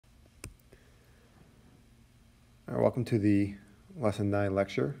All right, welcome to the Lesson 9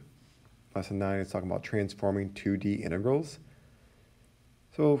 lecture. Lesson 9 is talking about transforming 2D integrals.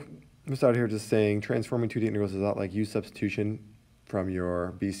 So I'm going to start here just saying transforming 2D integrals is a lot like U substitution from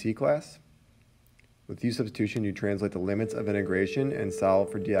your BC class. With U substitution, you translate the limits of integration and solve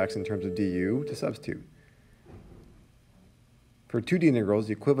for dx in terms of du to substitute. For 2D integrals,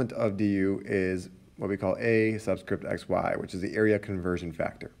 the equivalent of du is what we call a subscript xy, which is the area conversion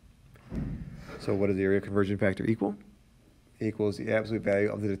factor. So what does the area conversion factor equal? It equals the absolute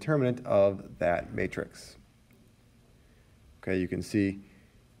value of the determinant of that matrix. Okay, you can see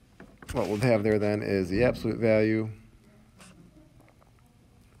what we'll have there then is the absolute value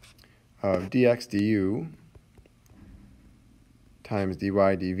of dx du times dy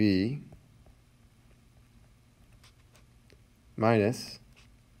dv minus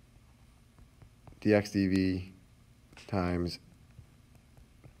dx dv times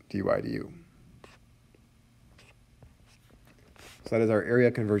dy du. So that is our area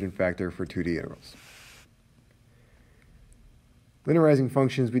conversion factor for 2D integrals. Linearizing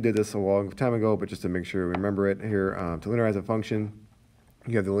functions, we did this a long time ago, but just to make sure we remember it here, to linearize a function,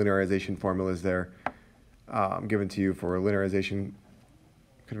 you have the linearization formulas there given to you for linearization,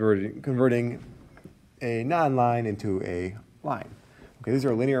 converting a non-line into a line. Okay, these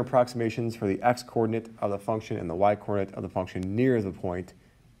are linear approximations for the x-coordinate of the function and the y-coordinate of the function near the point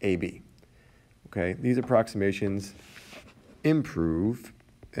AB. Okay, these approximations improve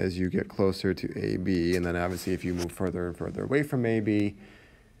as you get closer to AB, and then obviously if you move further and further away from AB,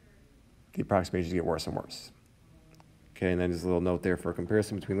 the approximations get worse and worse. Okay, and then just a little note there for a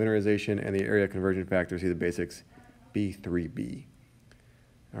comparison between linearization and the area conversion factor. See the basics, B3B.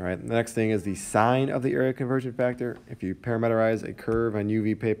 All right, the next thing is the sign of the area conversion factor. If you parameterize a curve on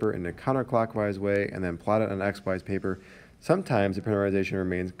UV paper in a counterclockwise way and then plot it on XY paper, sometimes the parameterization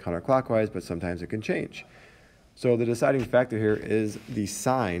remains counterclockwise, but sometimes it can change. So the deciding factor here is the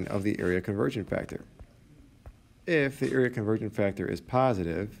sign of the area conversion factor. If the area conversion factor is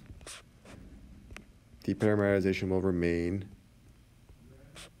positive, the parameterization will remain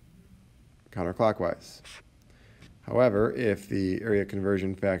counterclockwise. However, if the area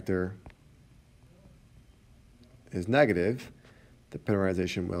conversion factor is negative, the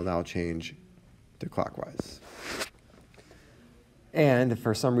parameterization will now change to clockwise. And if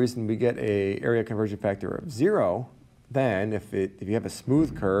for some reason we get a area conversion factor of 0, then if you have a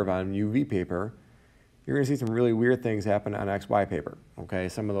smooth curve on UV paper, you're going to see some really weird things happen on XY paper. Okay,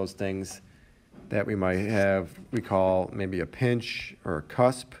 some of those things that we might have, we call maybe a pinch or a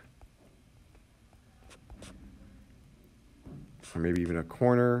cusp, or maybe even a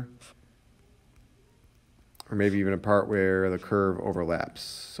corner, or maybe even a part where the curve overlaps,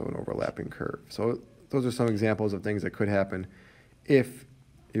 so an overlapping curve. So those are some examples of things that could happen if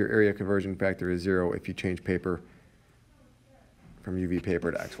your area conversion factor is 0 if you change paper from UV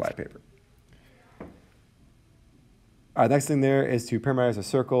paper to XY paper. All right, next thing there is to parameterize a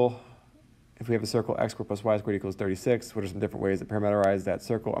circle. If we have a circle, x squared plus y squared equals 36, what are some different ways to parameterize that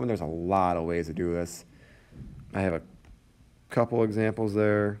circle? I mean, there's a lot of ways to do this. I have a couple examples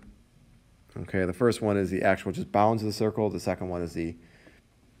there. Okay, the first one is the actual just bounds of the circle. The second one is the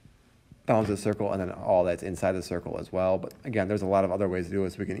bounds of the circle, and then all that's inside the circle as well. But again, there's a lot of other ways to do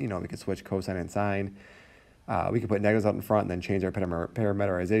this. We can, we can switch cosine and sine. We can put negatives out in front and then change our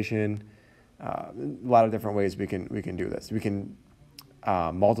parameterization. A lot of different ways we can do this. We can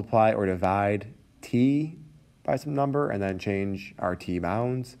multiply or divide t by some number and then change our t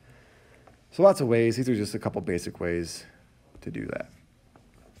bounds. So lots of ways. These are just a couple basic ways to do that.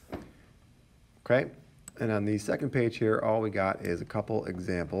 Okay, and on the second page here, all we got is a couple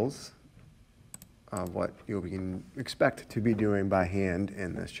examples of what we can expect to be doing by hand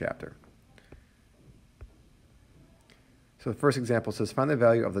in this chapter. So the first example says, find the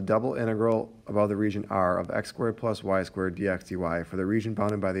value of the double integral above the region R of x squared plus y squared dx dy for the region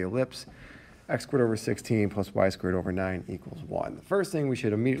bounded by the ellipse x squared over 16 plus y squared over 9 equals 1. The first thing we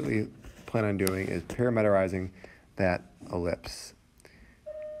should immediately plan on doing is parameterizing that ellipse.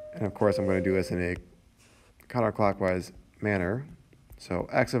 And of course, I'm going to do this in a counterclockwise manner. So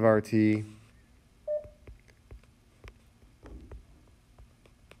x of rt is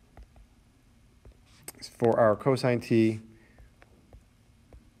 4r cosine t,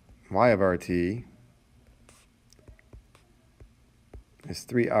 y of rt is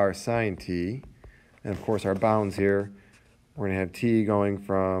 3r sine t. And of course, our bounds here, we're going to have t going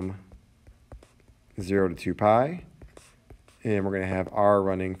from 0 to 2 pi. And we're going to have r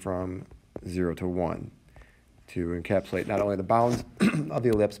running from 0 to 1 to encapsulate not only the bounds of the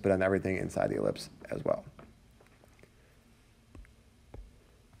ellipse, but then everything inside the ellipse as well.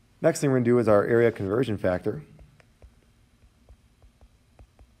 Next thing we're going to do is our area conversion factor.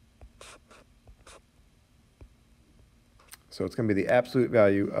 So it's going to be the absolute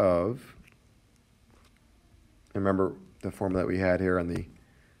value of, and remember the formula that we had here on the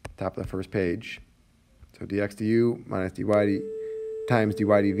top of the first page. So dx du minus dy times dy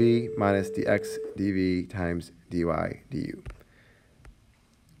dv minus dx dv times dy du.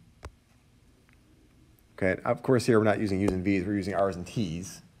 Okay, of course here we're not using u's and v's, we're using r's and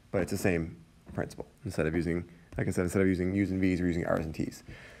t's, but it's the same principle. Instead of using, like I said, instead of using u's and v's, we're using r's and t's.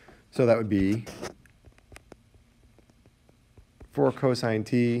 So that would be 4 cosine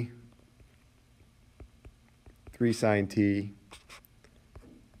t, 3 sine t,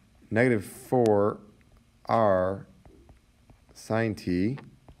 negative 4 r sine t,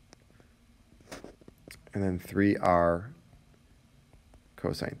 and then 3r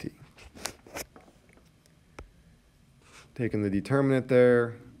cosine t. Taking the determinant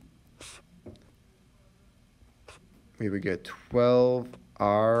there, we would get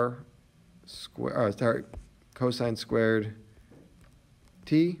 12r squared, cosine squared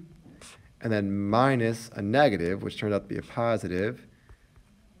t, and then minus a negative, which turned out to be a positive,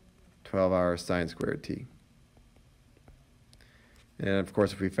 12r sine squared t. And of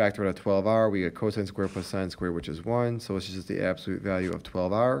course, if we factor out a 12r, we get cosine squared plus sine squared, which is 1. So this is just the absolute value of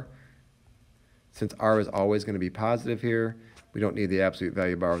 12r. Since r is always going to be positive here, we don't need the absolute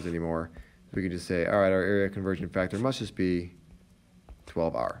value of r's anymore. We can just say, all right, our area conversion factor must just be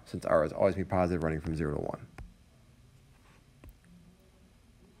 12r, since r is always be positive running from 0 to 1.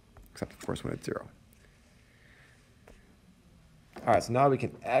 Except, of course, when it's 0. All right, so now we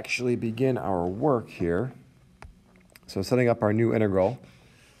can actually begin our work here. So setting up our new integral,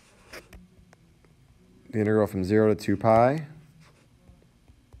 the integral from 0 to 2 pi,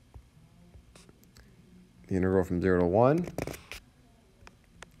 the integral from 0 to 1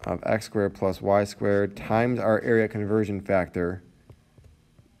 of x squared plus y squared times our area conversion factor,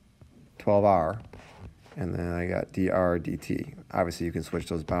 12r, and then I got dr dt. Obviously, you can switch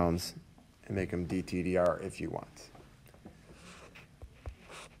those bounds and make them dt dr if you want.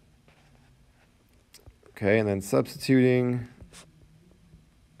 Okay, and then substituting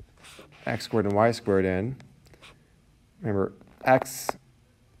x squared and y squared in. Remember, x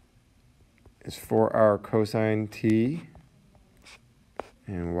is 4r cosine t,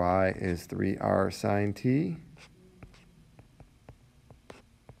 and y is 3r sine t.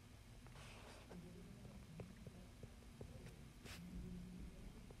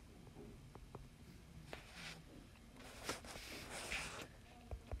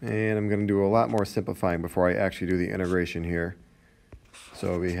 And I'm going to do a lot more simplifying before I actually do the integration here.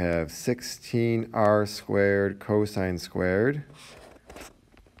 So we have 16r squared cosine squared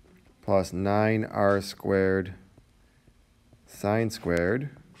plus 9r squared sine squared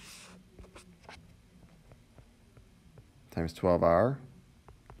times 12r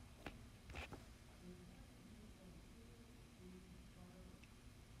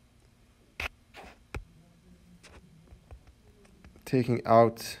taking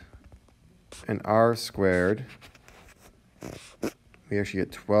out an r squared, we actually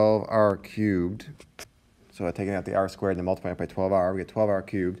get 12r cubed. So taking out the r squared and then multiplying it by 12r, we get 12r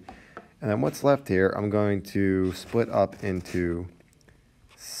cubed. And then what's left here, I'm going to split up into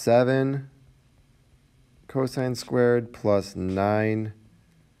 7 cosine squared plus 9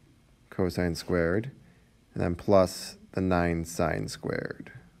 cosine squared, and then plus the 9 sine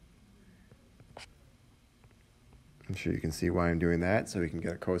squared. I'm sure you can see why I'm doing that, so we can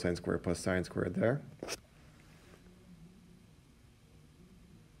get a cosine squared plus sine squared there.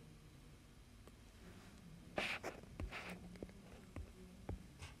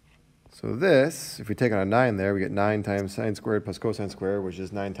 So this, if we take on a 9 there, we get 9 times sine squared plus cosine squared, which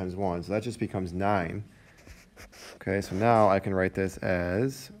is 9 times 1. So that just becomes 9. Okay, so now I can write this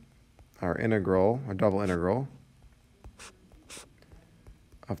as our integral, our double integral,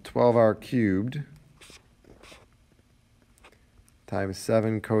 of 12r cubed times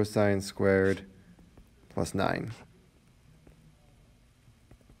 7 cosine squared plus 9.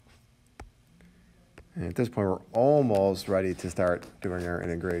 And at this point, we're almost ready to start doing our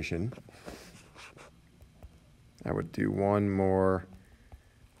integration. I would do one more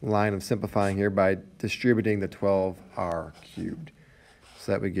line of simplifying here by distributing the 12r cubed.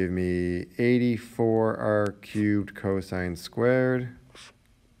 So that would give me 84r cubed cosine squared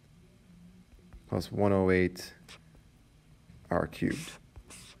plus 108 r cubed.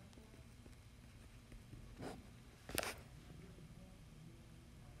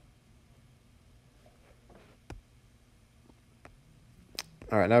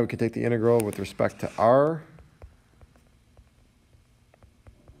 All right, now we can take the integral with respect to r.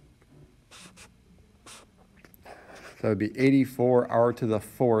 So that would be 84r to the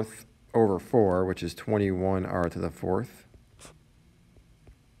 4th over 4, which is 21r to the 4th.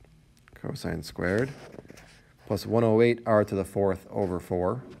 cosine squared, plus 108 r to the fourth over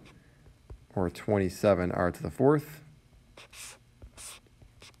 4, or 27 r to the fourth,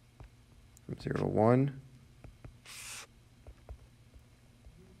 from 0 to 1.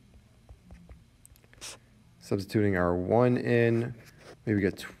 Substituting our 1 in, maybe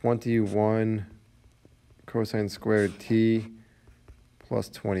get 21 cosine squared t plus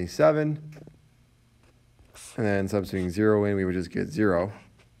 27. And then substituting 0 in, we would just get 0.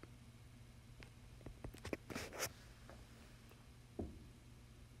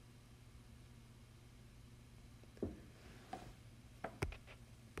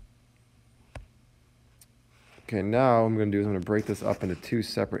 Okay, now I'm going to I'm going to break this up into two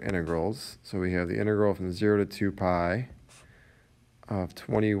separate integrals. So we have the integral from 0 to 2 pi of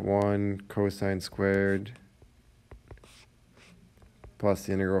 21 cosine squared plus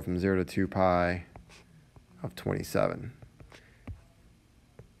the integral from 0 to 2 pi of 27.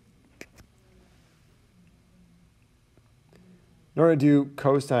 In order to do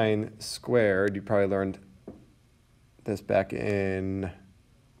cosine squared, you probably learned this back in,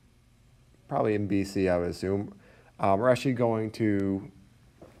 probably in BC, I would assume. We're actually going to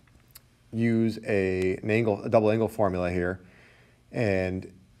use a double angle formula here.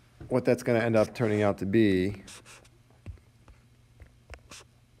 And what that's going to end up turning out to be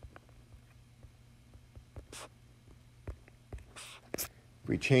if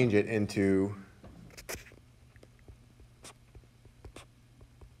we change it into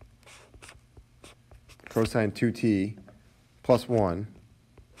cosine 2t plus 1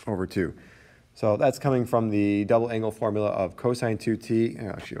 over 2. So that's coming from the double angle formula of cosine 2t.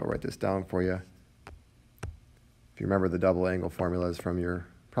 Actually, I'll write this down for you. If you remember the double angle formulas from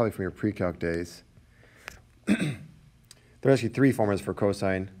probably from your pre-calc days. There are actually three formulas for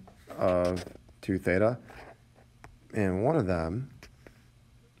cosine of 2 theta. And one of them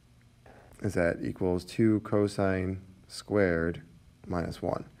is that equals 2 cosine squared minus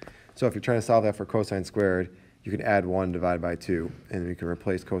 1. So if you're trying to solve that for cosine squared, you can add 1 divided by 2, and you can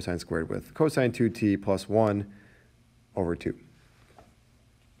replace cosine squared with cosine 2t plus 1 over 2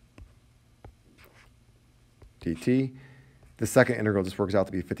 dt. The second integral just works out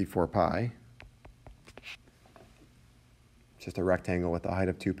to be 54 pi. It's just a rectangle with a height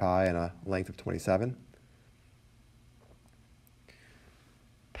of 2 pi and a length of 27.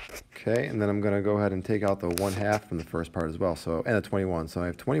 Okay, and then I'm going to go ahead and take out the 1/2 from the first part as well, so, and a 21. So I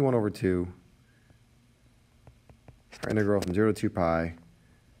have 21 over 2. Our integral from 0 to 2 pi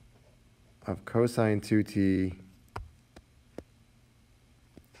of cosine 2t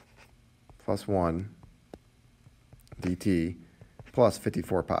plus 1 dt plus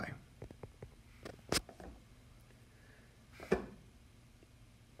 54 pi.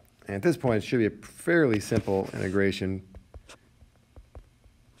 And at this point, it should be a fairly simple integration.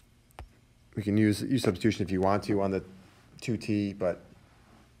 We can use substitution if you want to on the 2t, but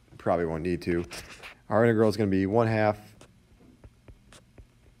probably won't need to. Our integral is going to be 1/2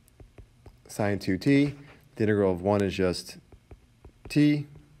 sine 2t. The integral of 1 is just t. And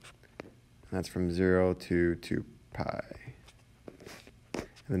that's from 0 to 2 pi. And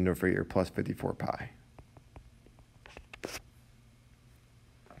then don't forget your plus 54 pi.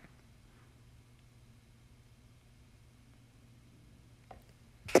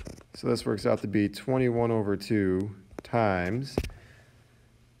 So this works out to be 21 over 2 times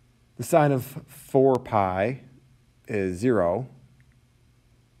the sine of 4 pi is 0,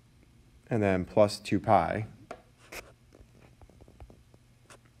 and then plus 2 pi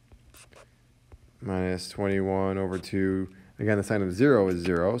minus 21 over 2. Again, the sine of 0 is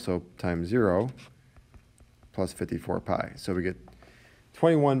 0, so times 0 plus 54 pi. So we get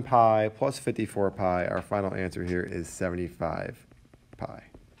 21 pi plus 54 pi. Our final answer here is 75 pi.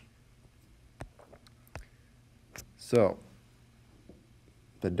 So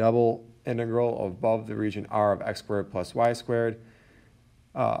the double integral above the region R of x squared plus y squared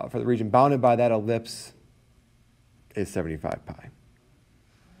for the region bounded by that ellipse is 75 pi.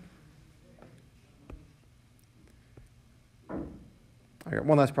 I got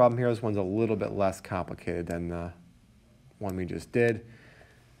one last problem here. This one's a little bit less complicated than the one we just did.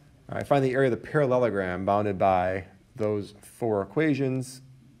 All right, find the area of the parallelogram bounded by those 4 equations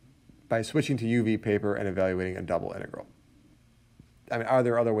by switching to UV paper and evaluating a double integral. I mean, are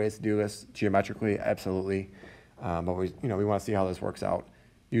there other ways to do this geometrically? Absolutely. But we want to see how this works out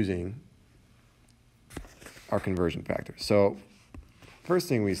using our conversion factor. So first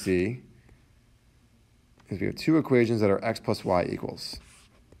thing we see is we have 2 equations that are x plus y equals.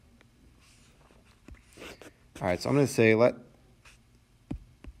 All right, so I'm going to say let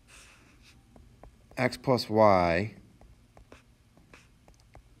x plus y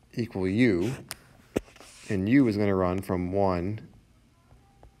equal u, and u is going to run from 1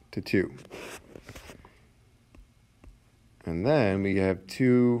 to 2. And then we have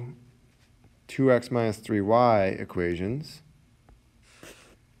 2x minus 3y equations.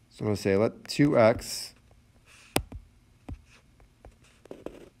 So I'm going to say let 2x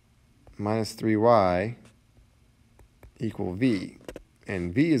minus 3y equal v.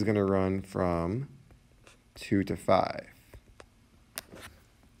 And v is going to run from 2 to 5.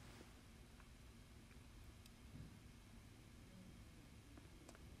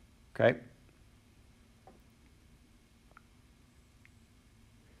 Okay?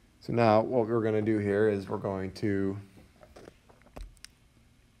 So now what we're going to do here is we're going to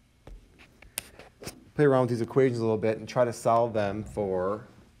play around with these equations a little bit and try to solve them for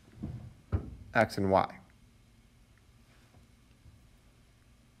x and y.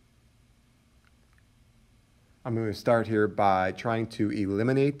 I'm going to start here by trying to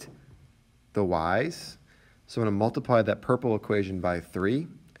eliminate the y's. So I'm going to multiply that purple equation by 3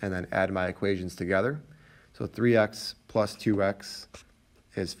 and then add my equations together. So 3x plus 2x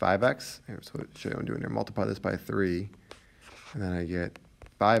is 5x. So I'll show you what I'm doing here. Multiply this by 3, and then I get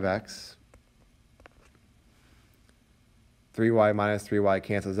 5x. 3y minus 3y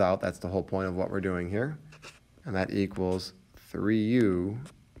cancels out. That's the whole point of what we're doing here. And that equals 3u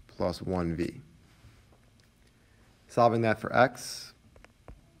plus 1v. Solving that for x,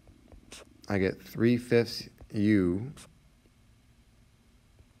 I get 3/5 u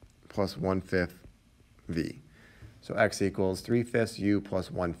plus 1/5 v. So x equals 3/5 u plus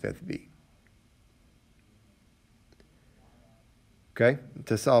 1/5 v. Okay,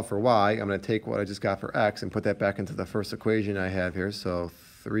 to solve for y, I'm going to take what I just got for x and put that back into the first equation I have here. So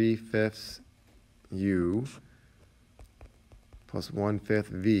 3/5 u plus 1/5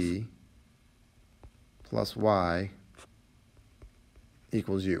 v plus y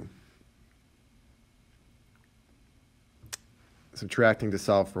equals u. Subtracting to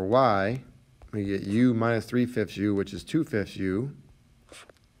solve for y, we get u minus 3/5 u, which is 2/5 u,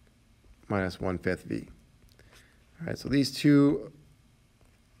 minus 1/5 v. All right, so these two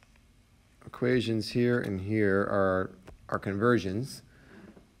equations here and here are conversions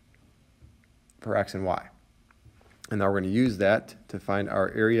for x and y. And now we're going to use that to find our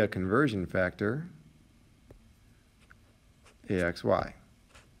area conversion factor, AXY.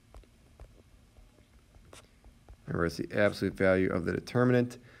 Remember, it's the absolute value of the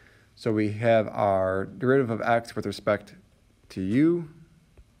determinant. So we have our derivative of x with respect to u,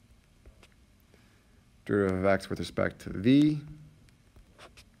 derivative of x with respect to v,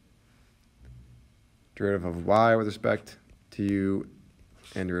 derivative of y with respect to u,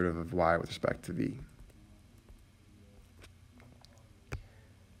 and derivative of y with respect to v.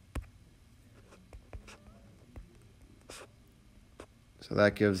 So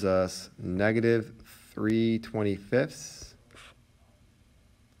that gives us negative 3/25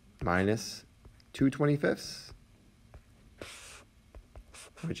 minus 2/25,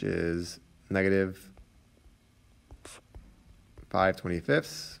 which is negative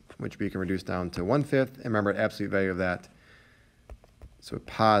 5/25, which we can reduce down to 1/5. And remember, absolute value of that, so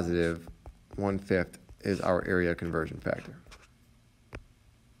positive 1/5 is our area conversion factor.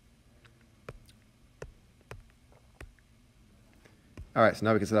 All right, so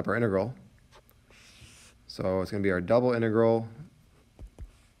now we can set up our integral. So it's going to be our double integral.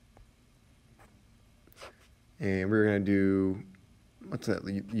 And we're going to do, what's that,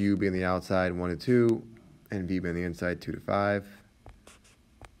 u being the outside, 1 to 2, and v being the inside, 2 to 5.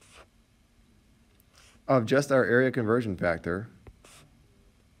 Of just our area conversion factor,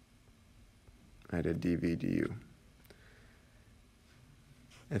 I did dv du.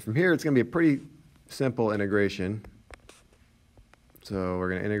 And from here, it's going to be a pretty simple integration. So we're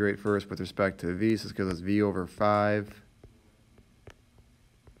going to integrate first with respect to v, so this gives us v over 5.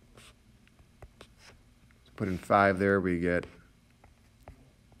 So put in 5 there, we get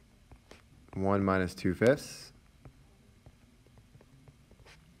 1 minus 2/5.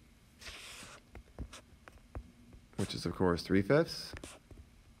 Which is, of course, 3/5.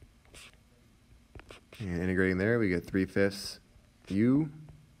 And integrating there, we get 3/5 u,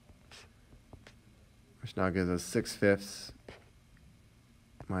 which now gives us 6/5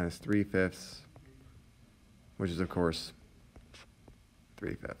 minus 3/5, which is, of course,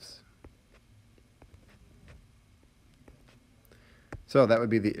 3/5. So that would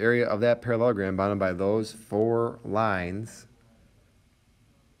be the area of that parallelogram bounded by those 4 lines,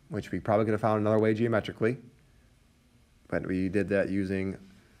 which we probably could have found another way geometrically, but we did that using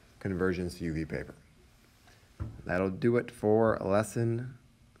conversions to UV paper. That'll do it for lesson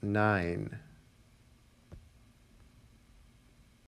 9.